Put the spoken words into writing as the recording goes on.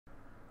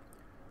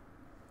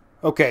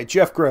Okay,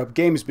 Jeff Grubb,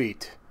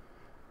 GamesBeat.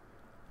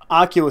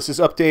 Oculus has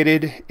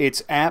updated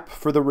its app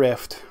for the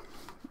Rift,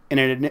 and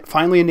it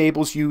finally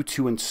enables you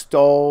to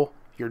install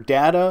your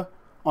data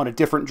on a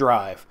different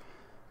drive.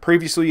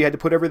 Previously, you had to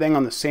put everything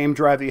on the same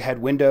drive that you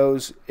had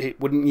Windows. It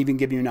wouldn't even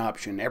give you an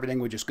option. Everything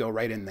would just go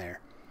right in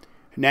there.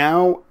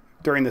 Now,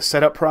 during the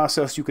setup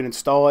process, you can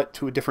install it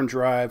to a different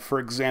drive. For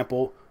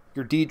example,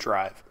 your D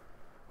drive,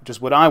 which is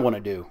what I want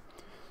to do.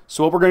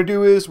 So what we're going to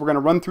do is we're going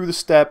to run through the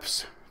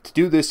steps to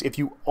do this. If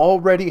you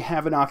already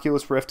have an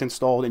Oculus Rift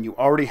installed and you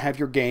already have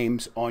your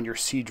games on your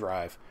C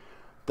drive,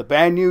 the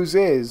bad news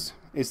is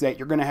that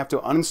you're going to have to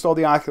uninstall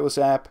the Oculus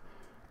app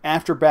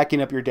after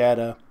backing up your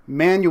data,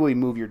 manually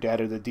move your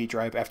data to the D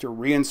drive after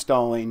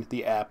reinstalling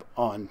the app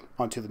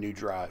onto the new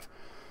drive.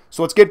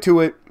 So let's get to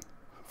it.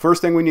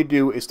 First thing we need to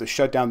do is to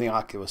shut down the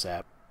Oculus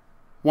app.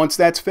 Once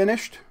that's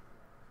finished,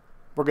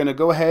 we're going to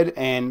go ahead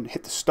and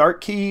hit the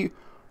Start key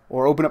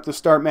or open up the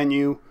Start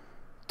menu,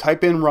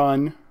 type in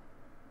Run,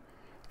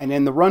 and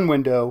in the Run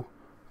window,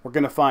 we're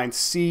going to find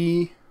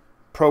C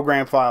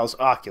Program Files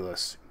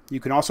Oculus. You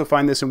can also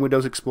find this in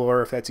Windows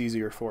Explorer if that's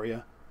easier for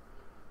you.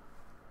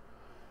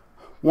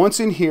 Once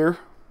in here,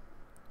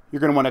 you're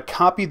going to want to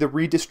copy the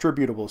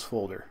redistributables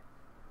folder.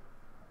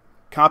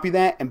 Copy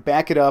that and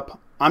back it up.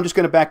 I'm just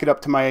going to back it up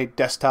to my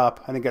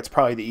desktop. I think that's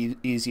probably the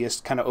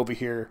easiest, kind of over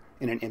here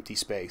in an empty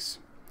space.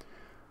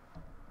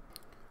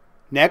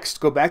 Next,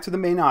 go back to the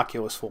main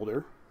Oculus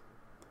folder.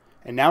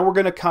 And now we're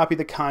going to copy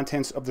the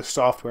contents of the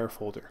software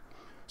folder.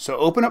 So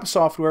open up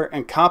software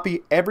and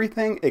copy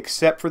everything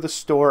except for the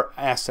store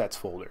assets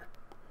folder.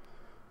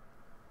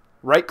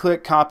 Right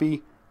click,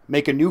 copy,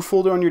 make a new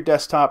folder on your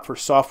desktop for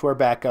software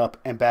backup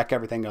and back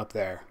everything up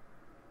there.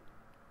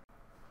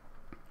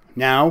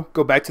 Now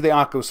go back to the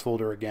Oculus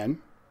folder again.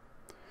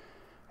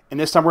 And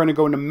this time we're going to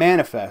go into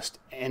Manifest.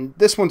 And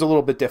this one's a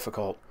little bit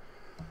difficult.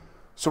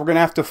 So we're going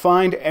to have to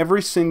find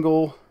every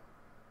single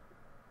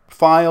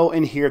file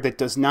in here that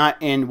does not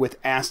end with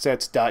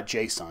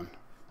assets.json.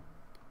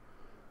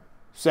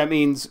 So that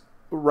means,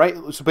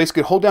 so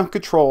basically hold down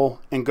Control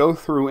and go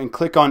through and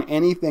click on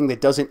anything that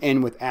doesn't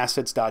end with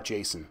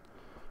assets.json,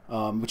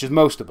 which is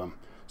most of them.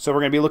 So we're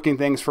going to be looking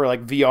things for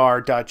like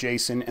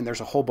vr.json, and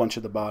there's a whole bunch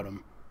at the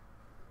bottom.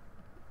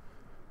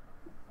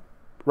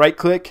 Right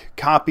click,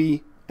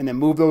 copy, and then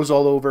move those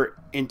all over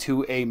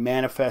into a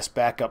manifest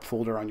backup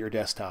folder on your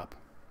desktop.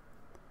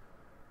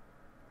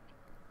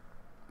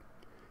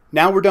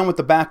 Now we're done with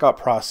the backup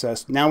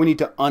process. Now we need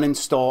to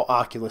uninstall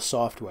Oculus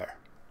software.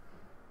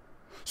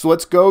 So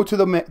let's go to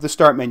the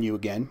Start menu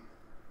again.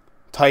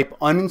 Type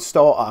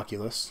Uninstall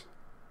Oculus.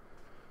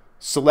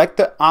 Select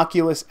the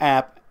Oculus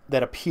app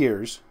that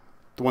appears,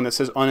 the one that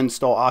says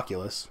Uninstall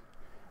Oculus,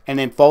 and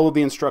then follow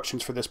the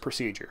instructions for this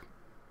procedure.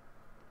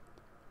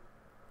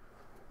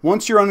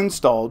 Once you're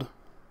uninstalled,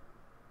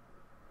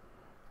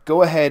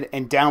 go ahead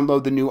and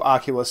download the new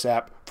Oculus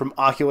app from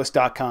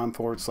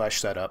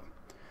oculus.com/setup.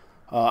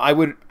 I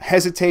would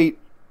hesitate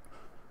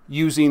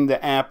using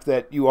the app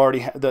that you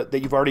already that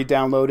you've already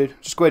downloaded.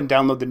 Just go ahead and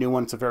download the new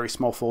one. It's a very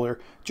small folder,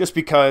 just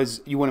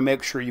because you want to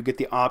make sure you get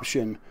the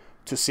option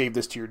to save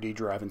this to your D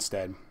drive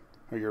instead,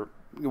 or your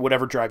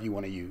whatever drive you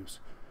want to use.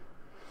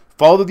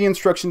 Follow the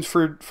instructions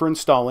for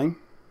installing,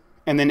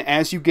 and then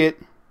as you get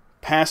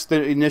past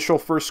the initial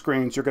first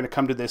screens, you're going to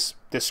come to this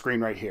screen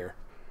right here.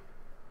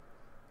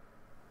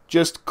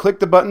 Just click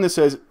the button that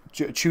says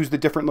choose the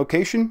different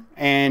location,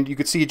 and you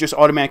can see it just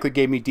automatically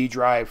gave me D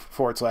drive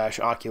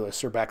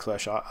 /Oculus or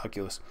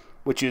 /Oculus,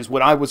 which is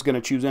what I was going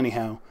to choose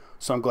anyhow,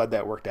 so I'm glad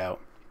that worked out.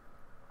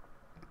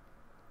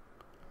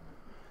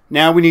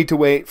 Now we need to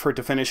wait for it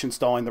to finish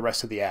installing the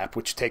rest of the app,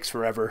 which takes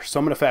forever, so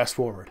I'm going to fast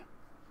forward.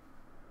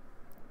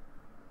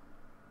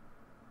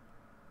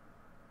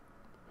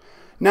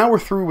 Now we're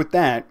through with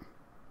that.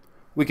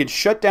 We can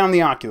shut down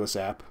the Oculus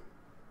app,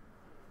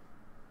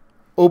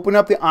 open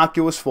up the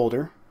Oculus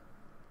folder,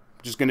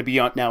 which is going to be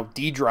on now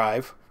D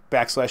drive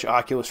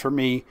 /Oculus for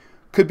me.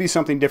 Could be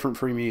something different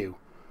from you.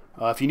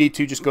 If you need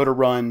to, just go to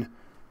Run,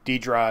 D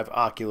drive,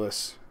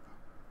 Oculus.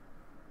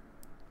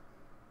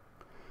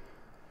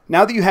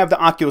 Now that you have the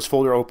Oculus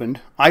folder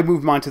opened, I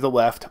move mine to the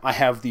left. I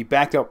have the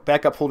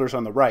backup folders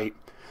on the right.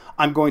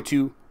 I'm going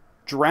to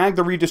drag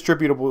the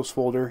redistributables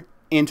folder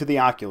into the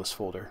Oculus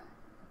folder.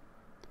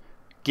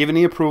 Give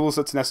any approvals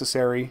that's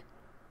necessary,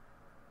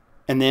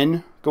 and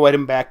then go ahead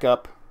and back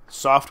up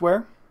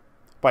software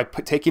by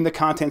taking the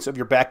contents of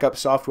your backup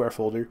software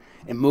folder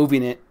and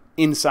moving it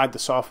inside the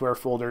software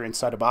folder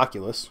inside of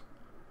Oculus.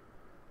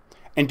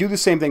 And do the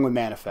same thing with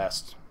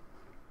Manifest.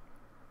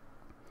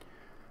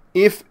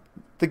 If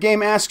the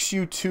game asks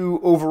you to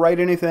overwrite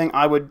anything,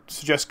 I would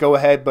suggest go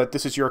ahead, but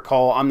this is your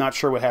call. I'm not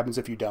sure what happens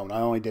if you don't. I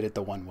only did it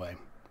the one way.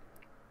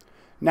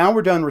 Now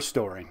we're done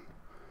restoring.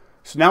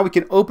 So now we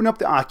can open up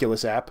the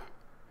Oculus app.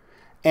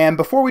 And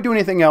before we do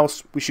anything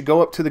else, we should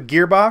go up to the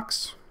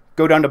gearbox,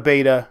 go down to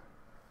beta,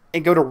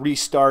 and go to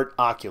restart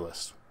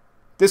Oculus.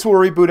 This will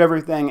reboot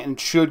everything and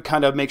should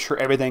kind of make sure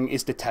everything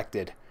is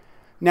detected.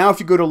 Now if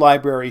you go to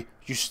library,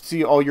 you should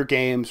see all your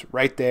games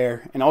right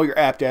there, and all your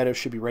app data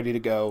should be ready to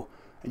go,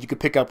 and you can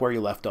pick up where you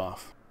left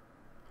off.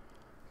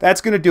 that's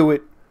going to do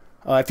it.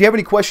 If you have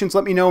any questions,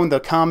 let me know in the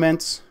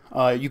comments.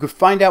 You can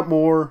find out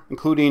more,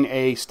 including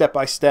a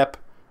step-by-step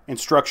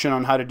instruction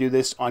on how to do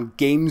this on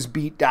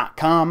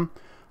gamesbeat.com,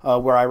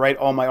 where I write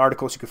all my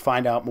articles. You can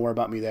find out more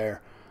about me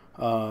there.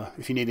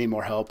 If you need any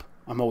more help,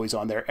 I'm always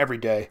on there every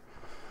day.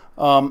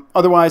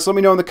 Otherwise, let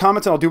me know in the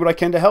comments and I'll do what I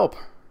can to help.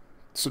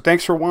 So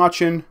thanks for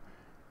watching,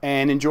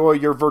 and enjoy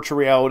your virtual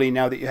reality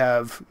now that you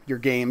have your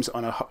games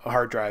on a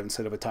hard drive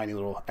instead of a tiny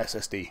little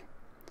SSD.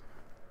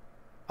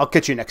 I'll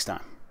catch you next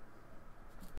time.